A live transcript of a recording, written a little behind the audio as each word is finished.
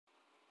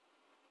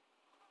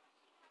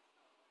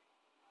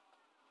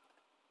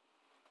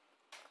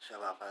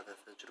شباب هذا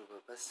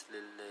تجربة بس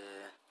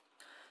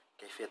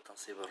كيفية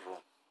تنصيب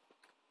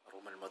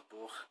الروم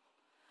المطبوخ.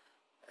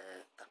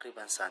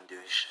 تقريبا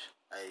ساندويش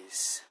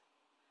ايس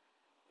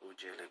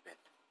وجيلي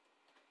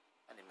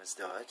يعني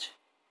مزدوج.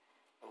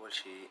 اول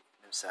شي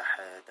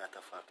نمسح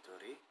داتا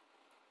فاكتوري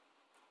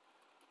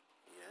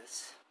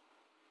يس.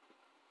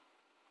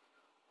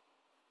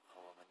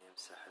 هو من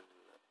يمسح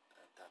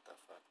الداتا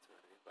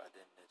فاكتوري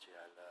بعدين نجي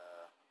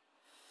على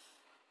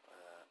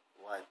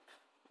وايب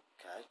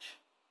كاتش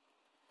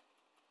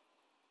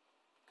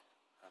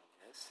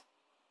يس.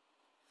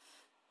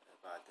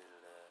 بعد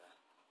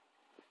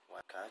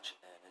الوايب كاتش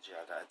نجي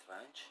على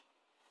ادفانج،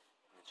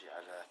 نجي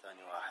على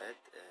ثاني واحد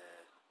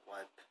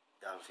وايب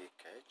دالفي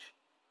كاتش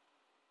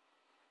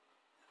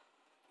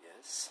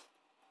يس.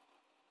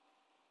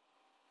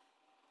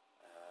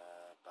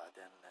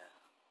 بعدين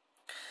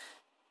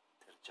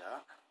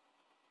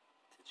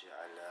تجي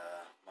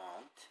على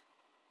ماونت،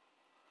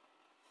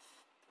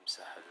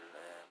 تمسح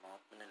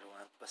الماونت من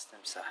الوانت بس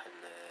تمسح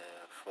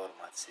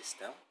الفورمات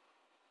سيستم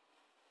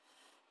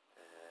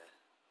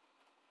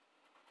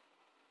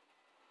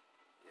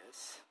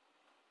يس.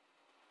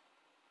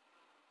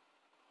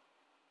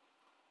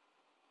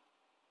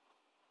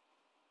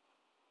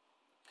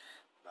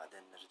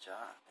 بعدين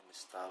نرجع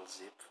install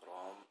zip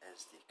from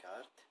SD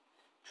card،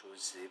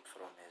 choose zip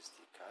from SD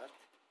card،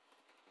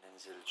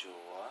 ننزل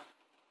جوا.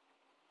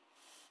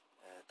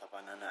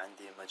 طبعا انا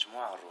عندي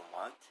مجموعة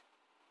رومات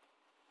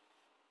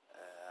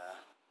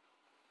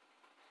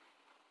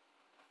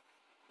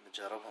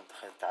نجربهم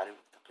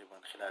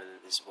تقريبا خلال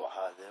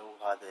الاسبوع هذا.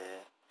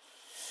 وهذا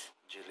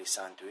جيلي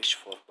ساندويش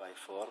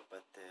 4x4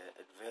 بس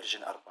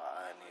الفيرجن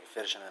 4 يعني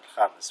الفيرجن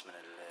الخامس من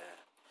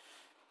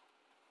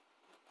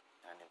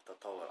يعني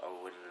المتطور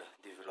او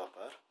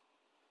الديفلوبر.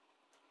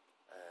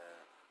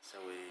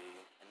 سوي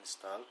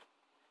انستال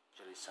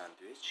جيلي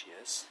ساندويش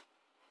يس.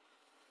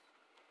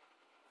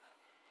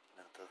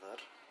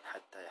 ننتظر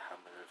حتى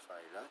يحمل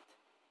الفايلات.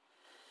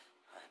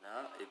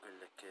 هنا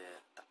يقول لك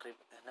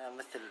تقريبا هنا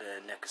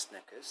مثل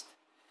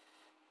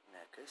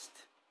نيكست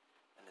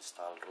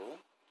انستال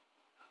روم.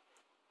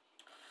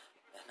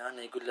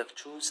 هنا يقول لك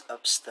choose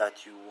apps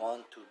that you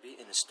want to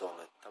be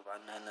installed. طبعا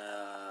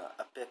انا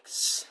apex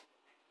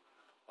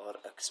or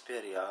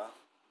XPERIA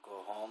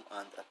go home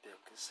and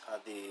apex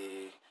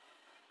هذه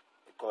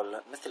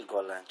مثل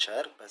جول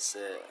لانشر بس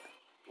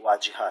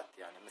واجهات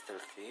يعني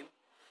مثل ثيم.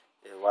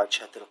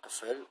 واجهة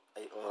القفل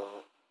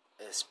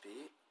IOSP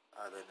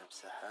هذا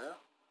نمسحها،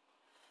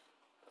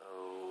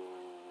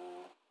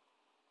 و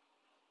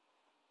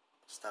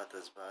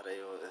ستاتس بار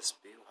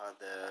IOSP.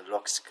 وهذا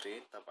لوك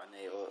سكرين طبعا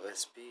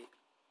IOSP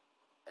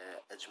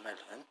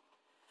اجملهن.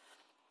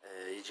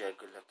 يجي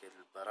يقول لك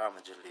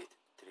البرامج اللي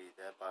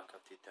تريده باك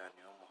اب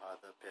تيتانيوم.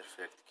 وهذا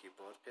بيرفكت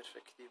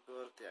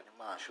كيبورد يعني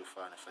ما اشوف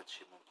انا فد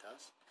شي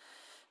ممتاز.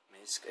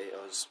 ميسك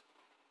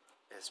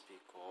IOSP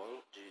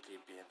كول جيلي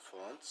بين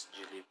فونتس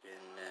جيلي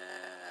بين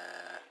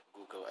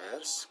جوجل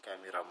ايرث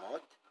كاميرا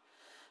مود.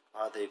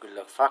 هذا يقول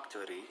لك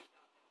فاكتوري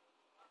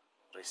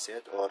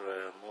ريسيت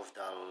اور موف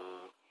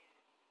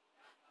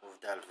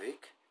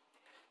دالفيك.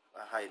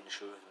 هاي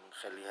نشوف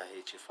نخليها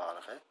هيجي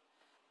فارغة.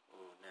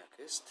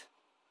 ونكست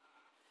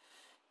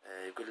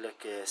يقول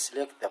لك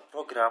select the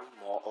program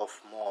of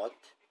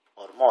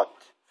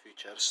mode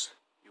features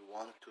you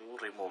want to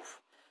remove.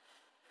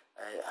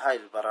 هاي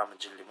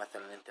البرامج اللي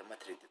مثلا انت ما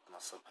تريد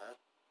تنصبها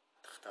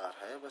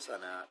تختارها، بس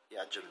انا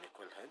يعجبني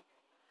كلهن.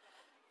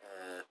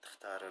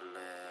 تختار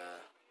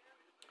ال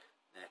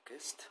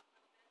next.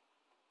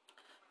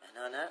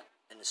 هنا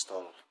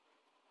install.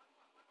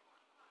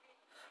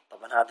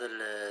 طبعا هذا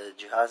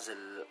الجهاز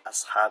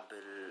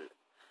اصحاب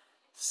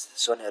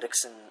سوني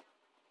ريكسن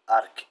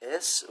ارك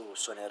اس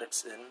وسوني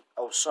ريكسن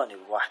او سوني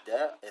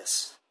بواحدة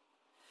اس.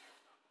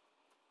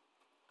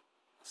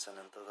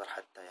 سننتظر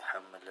حتى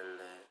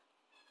يحمل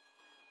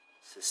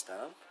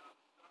السيستم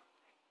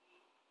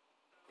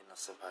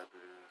ينصبها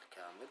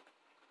بالكامل.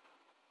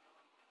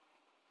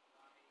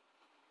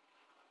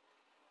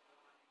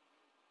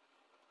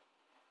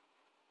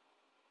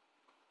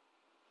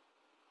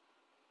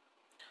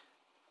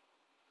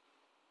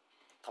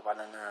 طبعا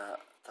انا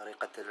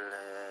طريقة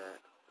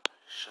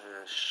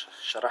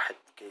شرحت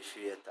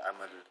كيفية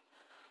عمل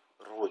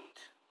رووت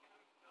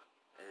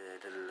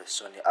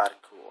للسوني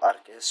ارك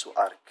وارك اس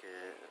وارك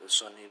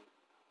سوني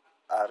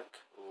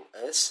ارك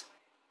واس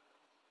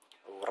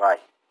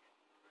وراي.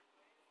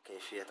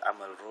 كيفية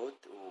عمل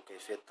رووت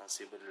وكيفية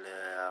تنصيب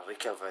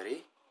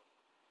الريكفري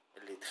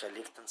اللي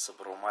تخليك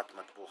تنصب رومات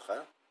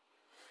مطبوخة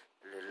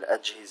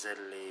للأجهزة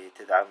اللي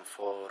تدعم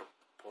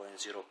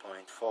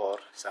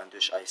 4.0.4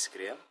 ساندويش ايس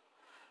كريم.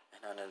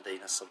 هنا ندي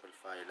نصب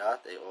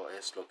الفايلات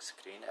IOS لوك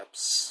سكرين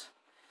ابس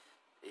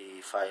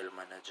فايل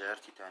مانجر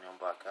تيتانيوم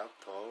باك اب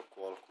توك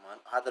وولكمان.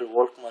 هذا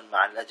الوولكمان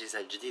مع الأجهزة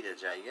الجديدة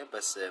جاية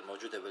بس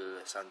موجودة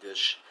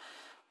بالساندويش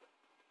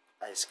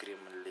ايس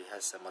كريم اللي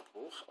هسه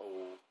مطبوخ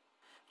او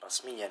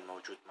رسميا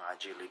موجود مع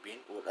جيلي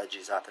بين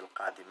والاجهزات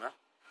القادمة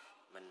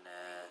من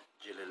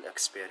جيل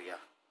الاكسبيريا.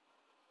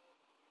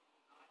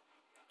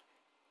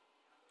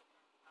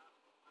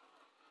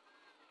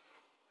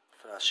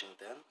 crashing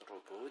then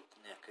رووت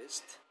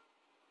next.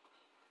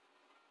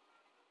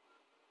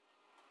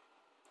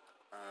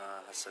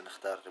 هسه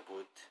نختار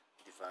ريبوت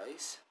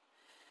ديفايس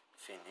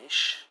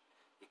فينيش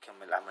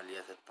يكمل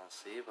عملية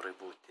التنصيب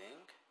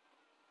ريبوتينج.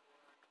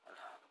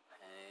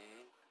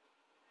 الحين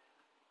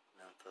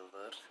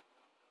ننتظر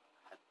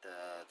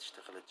حتى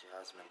تشتغل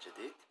الجهاز من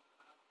جديد.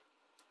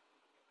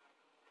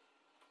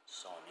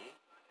 سوني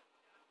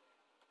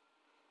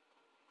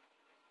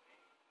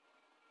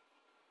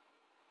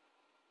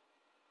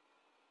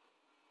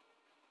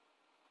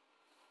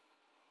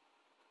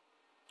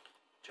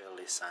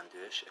جيلي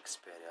ساندويش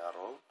اكسبيريا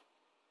رو.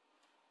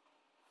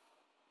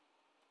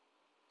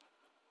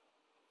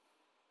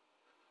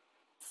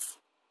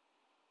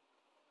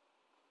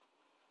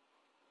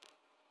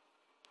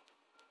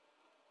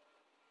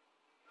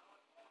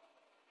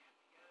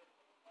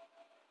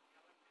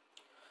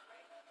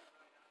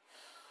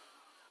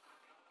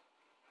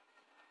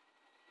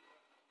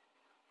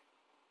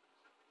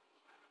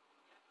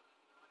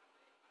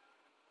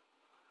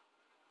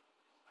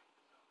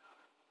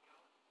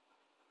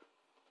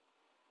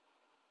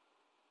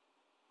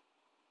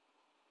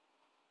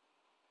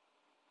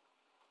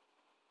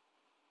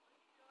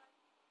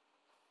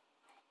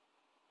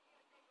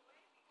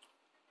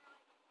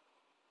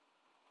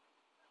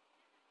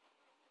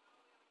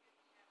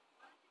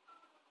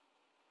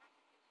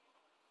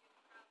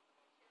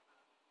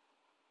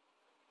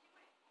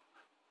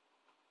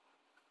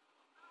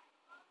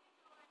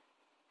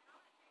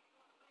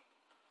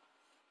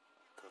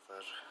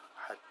 انتظر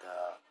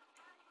حتى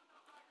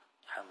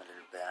يحمل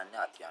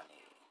البيانات،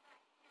 يعني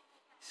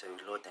يسوي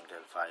لودنج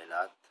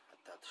للفايلات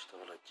حتى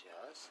تشتغل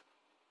الجهاز.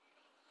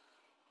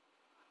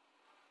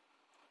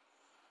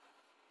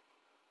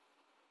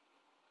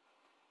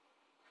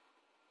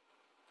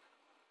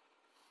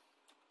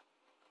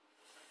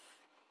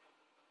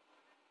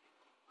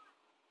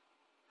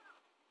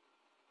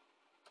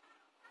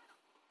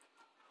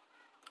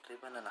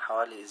 تقريبا انا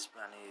حوالي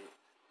يعني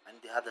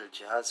عندي هذا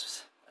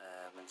الجهاز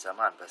من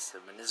زمان، بس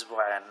من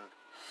اسبوعين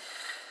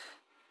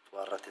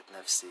ورطت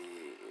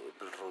نفسي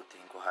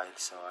بالروتينج وهاي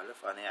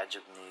السوالف. انا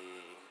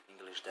يعجبني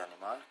انجلش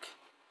دنمارك،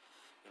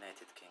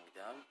 يونايتد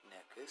كينغدم،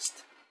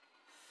 نيكست،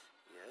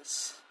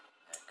 يس،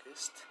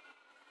 نيكست،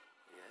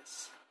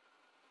 يس،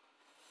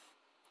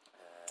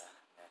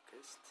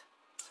 نيكست،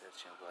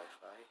 سيرشنج واي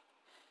فاي.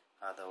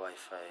 هذا واي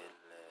فاي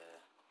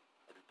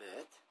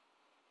البيت،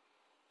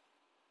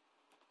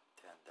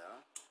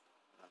 تندا،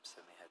 انا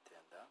مسميها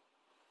تندا.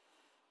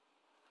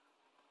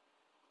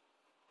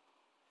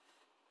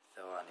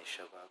 ثواني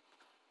شباب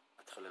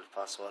ادخل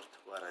الباسورد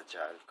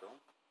وارجع لكم.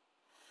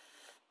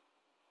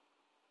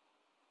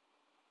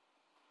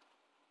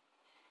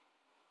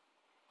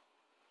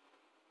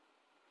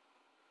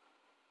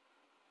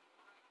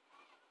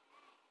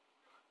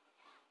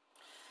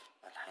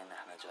 الحين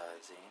احنا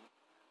جاهزين.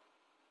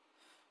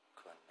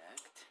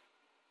 كونكت،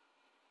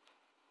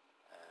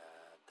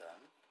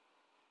 done،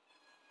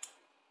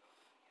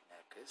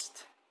 next.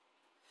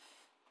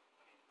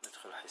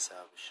 ندخل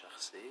حساب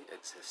الشخصي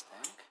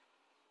existing.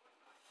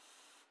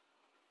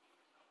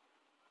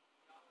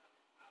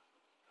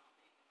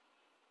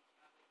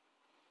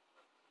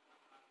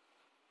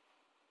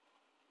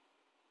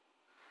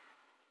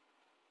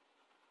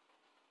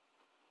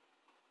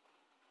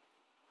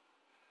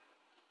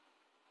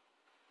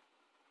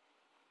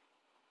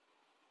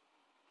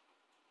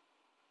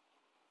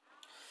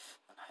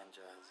 الحين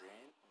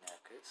جاهزين.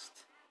 next،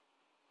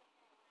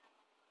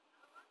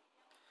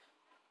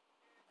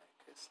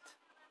 next،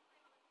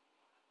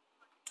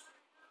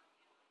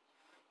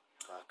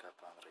 backup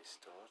and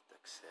restored,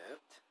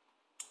 accept,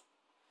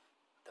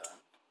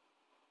 done،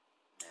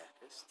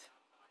 next.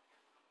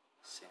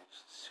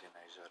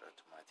 synchronizer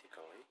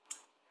automatically،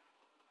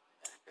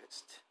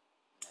 next،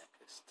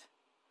 next.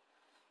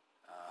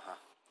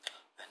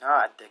 هنا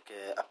عندك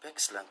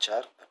ابيكس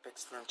لانشر.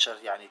 ابيكس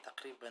لانشر يعني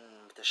تقريبا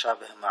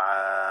متشابه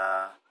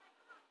مع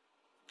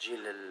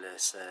جيل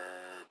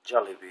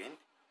الجولي بين،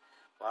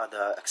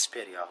 وهذا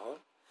اكسبيريا.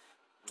 هون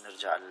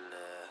نرجع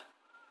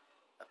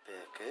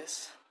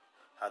الابيكس،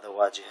 هذا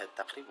واجهة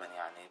تقريبا.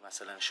 يعني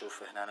مثلا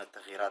نشوف هنا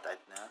التغييرات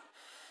عندنا.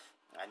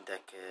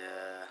 عندك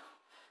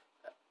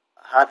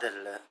هذا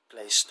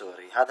البلاي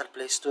ستوري، هذا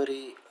البلاي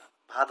ستوري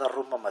هذا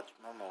الروم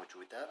ما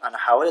موجودة. انا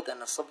حاولت ان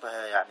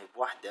انصبها يعني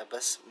بوحدة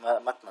بس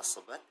ما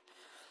تنصبت،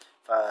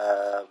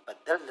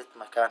 فبدلت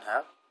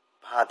مكانها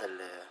بهذا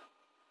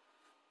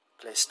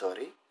البلاي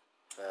ستوري.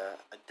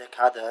 فعندك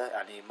هذا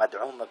يعني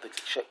مدعومة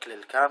بالشكل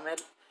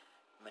الكامل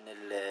من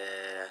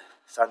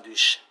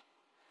الساندويش.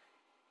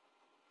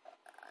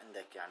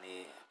 عندك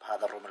يعني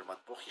بهذا الروم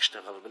المطبوخ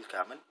يشتغل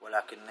بالكامل،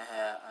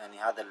 ولكنها يعني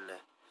هذا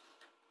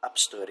الاب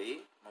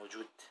ستوري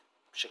موجود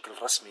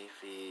بشكل رسمي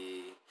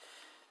في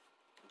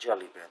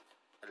جولي بين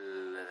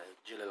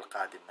الجيل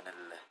القادم من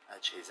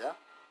الأجهزة.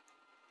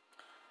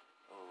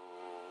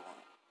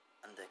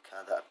 وعندك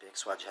هذا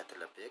أبيكس، واجهة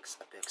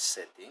الأبيكس، أبيكس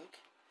سيتنج.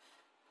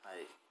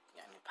 هاي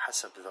يعني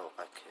بحسب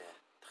ذوقك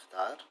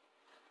تختار.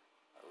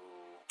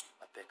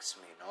 وأبيكس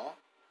مينو،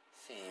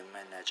 ثيم،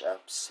 مانج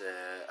أبس،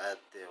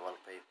 أد وال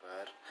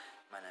بيبر،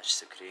 manage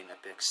screen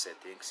apex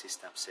setting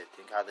system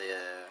setting.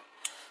 هذا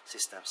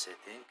system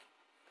setting.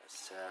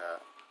 هسه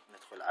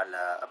ندخل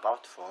على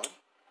about phone،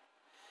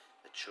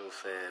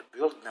 تشوف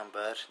build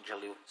number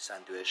jelly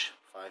sandwich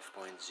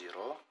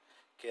 5.0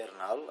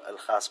 kernel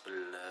الخاص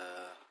بال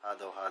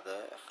هذا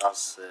وهذا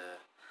خاص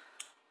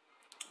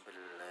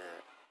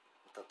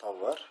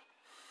بالمتطور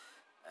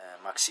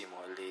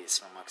ماكسيمو اللي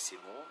اسمه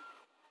ماكسيمو،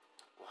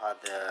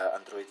 وهذا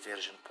اندرويد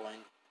فيرجن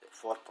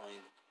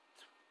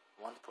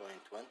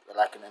 4.1.1.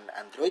 ولكن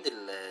الاندرويد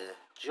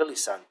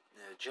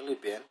جيلي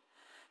بين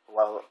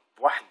هو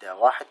وحده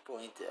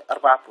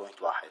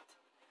 1.4.1.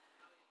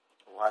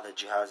 وهذا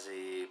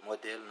جهازي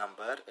موديل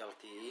نمبر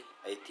LTE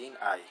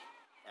 18i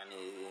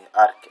يعني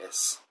ارك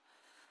اس.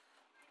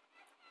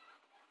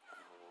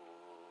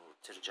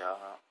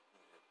 وترجع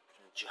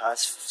جهاز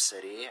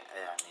سريع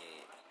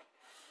يعني.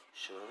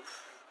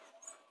 شوف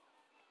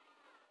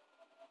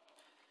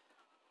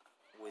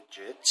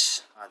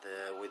ويدجت،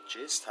 هذا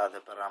ويدجت، هذا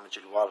برنامج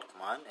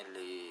الوالكمان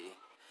اللي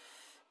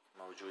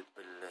موجود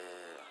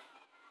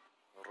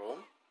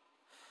بالرووم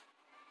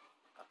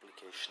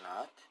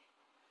ابليكيشنات.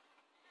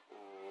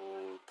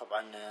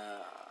 وطبعا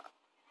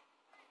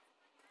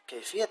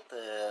كيفية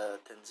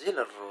تنزيل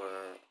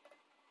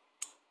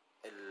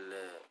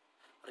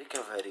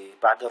الريكفري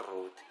بعد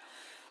الروت،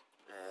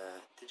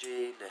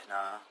 تجي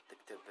لهنا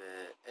تكتب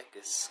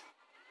اكس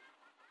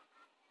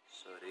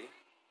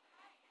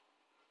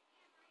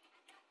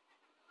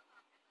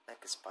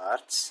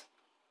بارتس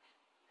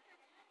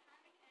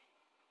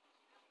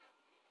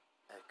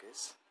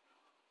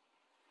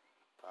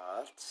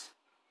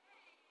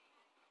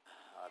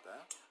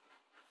هذا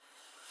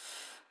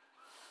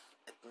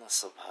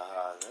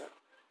تنصبها، هذا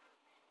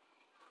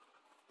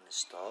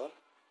install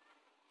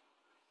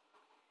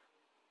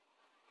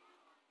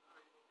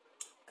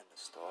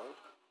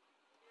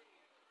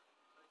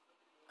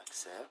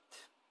accept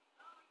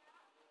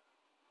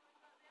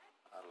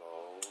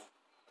allow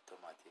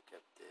automatic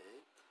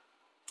update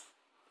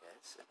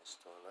yes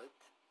install it.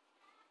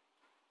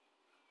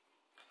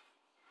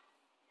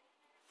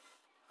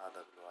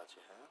 هذا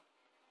بالواجهة.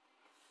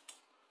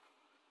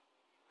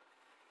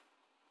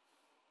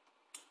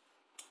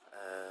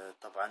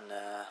 طبعا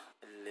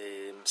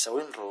اللي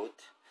مسوين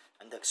روت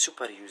عندك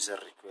سوبر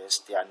يوزر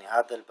ريكويست، يعني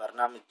هذا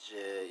البرنامج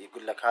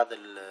يقول لك هذا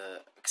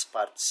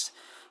الاكسبرتس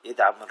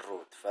يدعم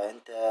الروت،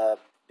 فانت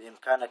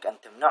بامكانك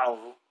ان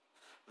تمنعه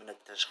من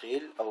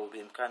التشغيل او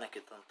بامكانك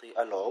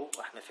تنطي الو.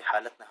 احنا في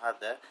حالتنا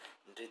هذا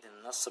نريد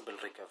ننصب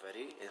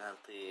الريكفري،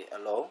 ننطي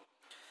الو،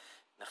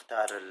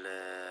 نختار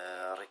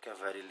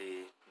الريكفري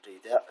اللي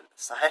نريده.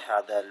 صحيح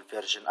هذا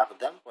الفيرجن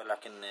اقدم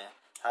ولكن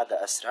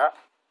هذا اسرع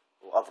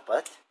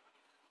واضبط.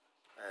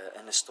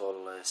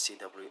 انستول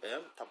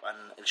CWM.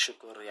 طبعا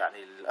الشكر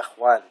يعني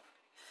للاخوان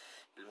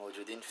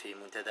الموجودين في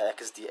منتدى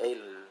XDA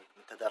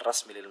المنتدى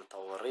الرسمي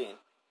للمطورين،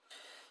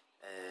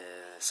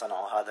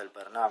 صنعوا هذا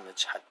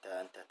البرنامج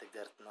حتى انت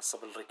تقدر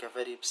تنصب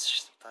الريكفري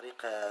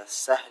بطريقة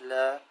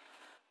سهلة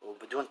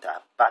وبدون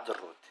تعب بعد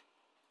الروت.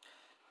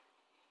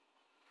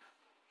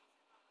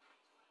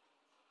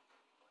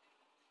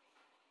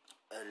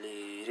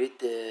 اللي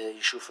يريد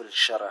يشوف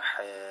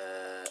الشرح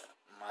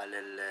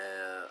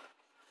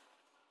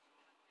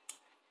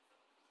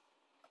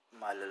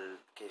مال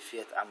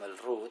كيفية عمل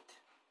روت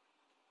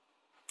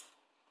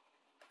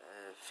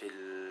في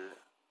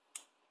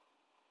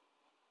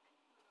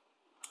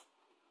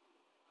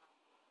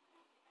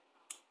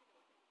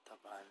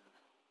طبعا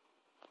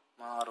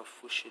ما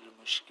اعرف وش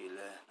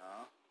المشكلة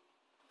هنا.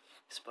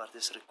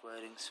 Expertise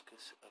requiring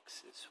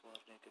access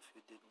warning if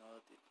you did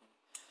not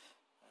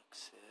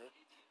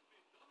accept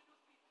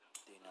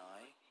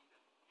deny.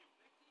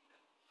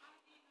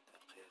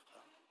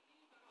 دقيقة.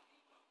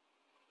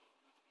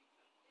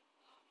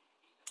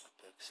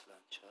 Apex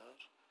launcher.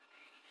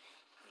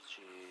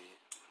 نجي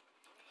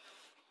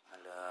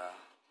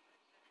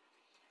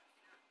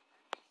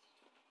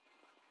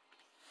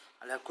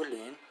على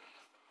كلين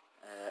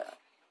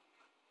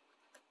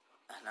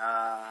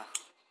هنا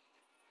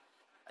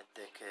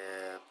عندك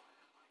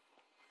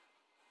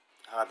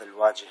هذا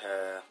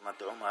الواجهة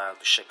مدعومة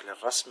بالشكل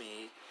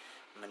الرسمي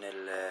من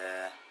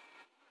ال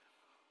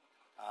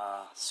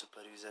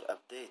سوبر يوزر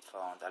ابديت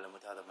فاوند، على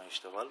مود هذا ما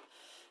يشتغل.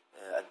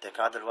 عندك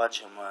هذا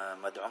الواجهة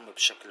مدعومة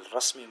بشكل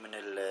رسمي من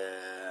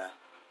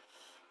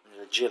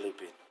الجيلي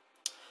بين.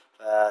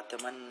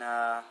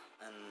 فأتمنى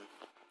أن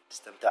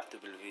استمتعتوا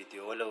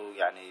بالفيديو ولو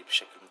يعني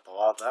بشكل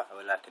متواضع،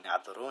 ولكن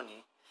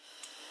اعذروني،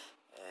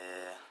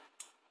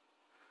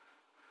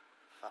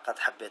 فقط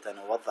حبيت أن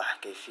أوضح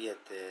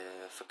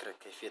فكرة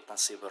كيفية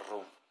تنصيب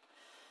الرووم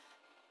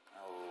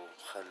أو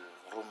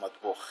رووم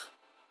مطبوخ.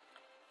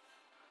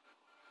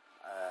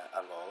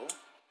 ألو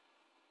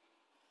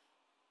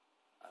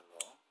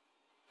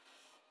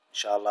إن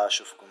شاء الله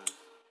أشوفكم